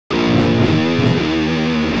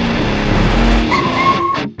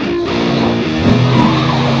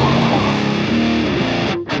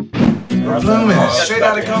Blooming, straight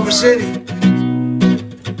out of Culver City.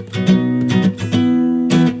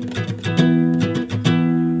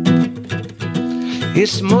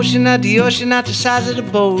 It's the motion of the ocean, not the size of the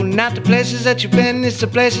boat. Not the places that you've been, it's the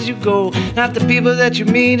places you go. Not the people that you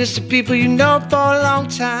meet, it's the people you know for a long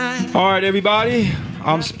time. All right, everybody.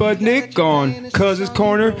 I'm Spud Nick on Cousin's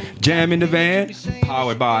Corner, Jam in the Van,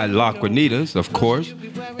 powered by Lagunitas, of course.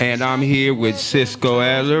 And I'm here with Cisco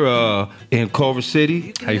Adler in Culver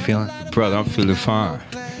City. How you feeling? Brother, I'm feeling fine.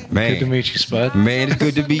 Man, good to meet you, Spud. Man, it's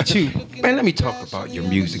good to meet you. Man, let me talk about your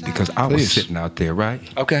music because I was sitting out there, right?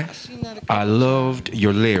 Okay. I loved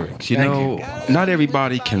your lyrics. You know, not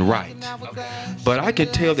everybody can write, but I can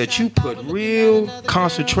tell that you put real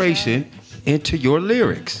concentration into your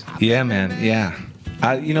lyrics. Yeah, man. Yeah.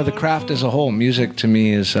 You know, the craft as a whole, music to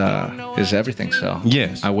me is everything. So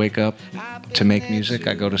yes, I wake up to make music.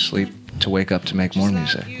 I go to sleep to wake up to make more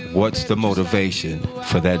music. What's the motivation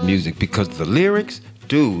for that music? Because the lyrics,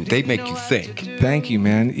 dude, they make you think. Thank you,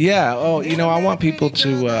 man. Yeah. Oh, you know, I want people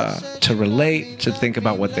to relate, to think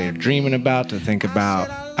about what they're dreaming about, to think about,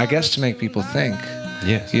 I guess, to make people think.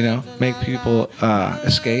 Yes. You know, make people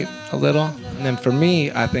escape a little. And then for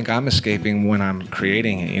me, I think I'm escaping when I'm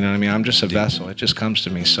creating it. You know what I mean? I'm just a vessel. It just comes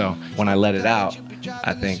to me. So when I let it out,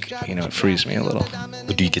 I think, you know, it frees me a little.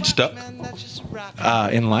 But do you get stuck?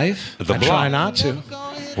 In life? I try not to.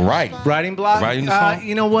 Right. Writing block? Writing the song?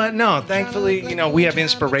 You know what? No. Thankfully, you know, we have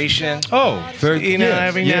inspiration. Oh, very good. You know,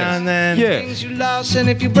 every now and then. Yeah. Things you lost, and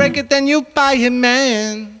if you break it, then you buy it,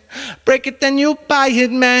 man. Break it, then you buy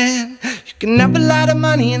it, man. You can have a lot of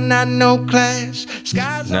money and not no class.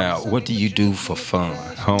 Now, what do you do for fun?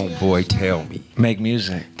 Homeboy, tell me. Make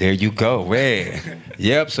music. There you go. Man.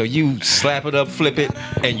 Yep, so you slap it up, flip it,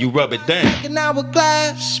 and you rub it down. An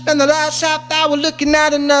hourglass, spend the last half hour looking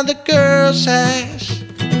at another girl's ass.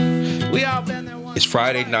 We all been there once. It's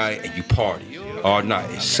Friday night and you party all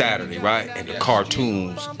night. It's Saturday, right? And the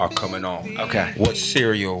cartoons are coming on. Okay. What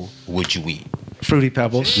cereal would you eat? Fruity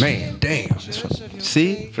Pebbles. Man, damn.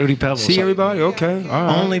 See? Fruity Pebbles. See everybody? Okay. All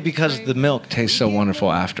right. Only because the milk tastes so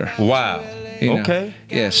wonderful after. Wow. You know? Okay.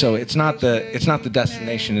 Yeah, so it's not the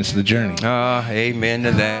destination, it's the journey. Amen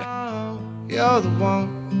to that. You're the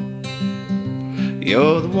one.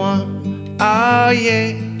 You're the one. Oh yeah,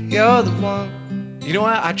 you're the one. You know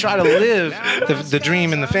what? I try to live the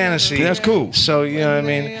dream and the fantasy. That's cool. So, you know what I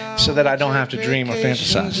mean? So that I don't have to dream or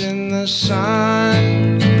fantasize. In the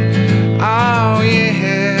sun. Oh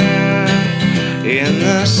yeah, in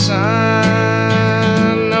the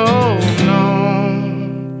sun. Oh no,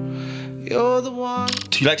 you're the one.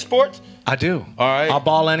 Do you like sports? I do. All right. I'll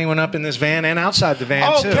ball anyone up in this van and outside the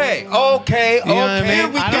van too. Okay. You know what I mean? Here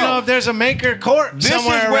we go. I don't know if there's a maker court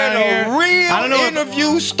somewhere around here. This is where the real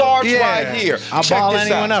interview starts right here. I'll ball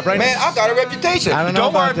anyone up right now. Man, I got a reputation. I don't know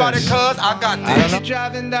Don't worry about this. it, cuz I got this. I don't know.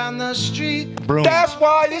 Driving down the street. Brewing. That's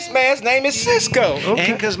why this man's name is Cisco.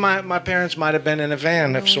 And because my parents might have been in a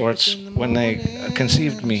van of sorts when they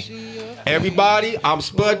conceived me. Everybody, I'm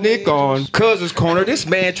Spud Nick on Cousin's Corner. This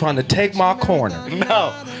man trying to take my corner.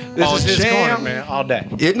 No, this is his Jam corner, man, all day.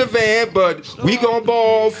 In the van, but we gonna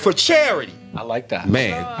ball for charity. I like that.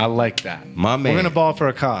 Man. I like that. My man. We're gonna ball for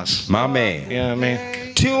a cause. My man. You know what I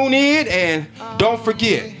mean? Tune in and don't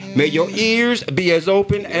forget, may your ears be as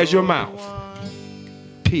open as your mouth.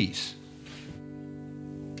 Peace.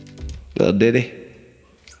 Little Diddy.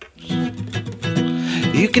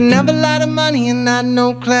 You can have a lot of money and not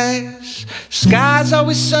no class. Sky's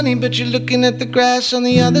always sunny, but you're looking at the grass on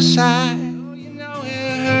the other side. Oh, you know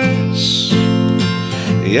it hurts.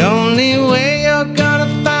 The only way you're gonna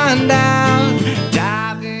find out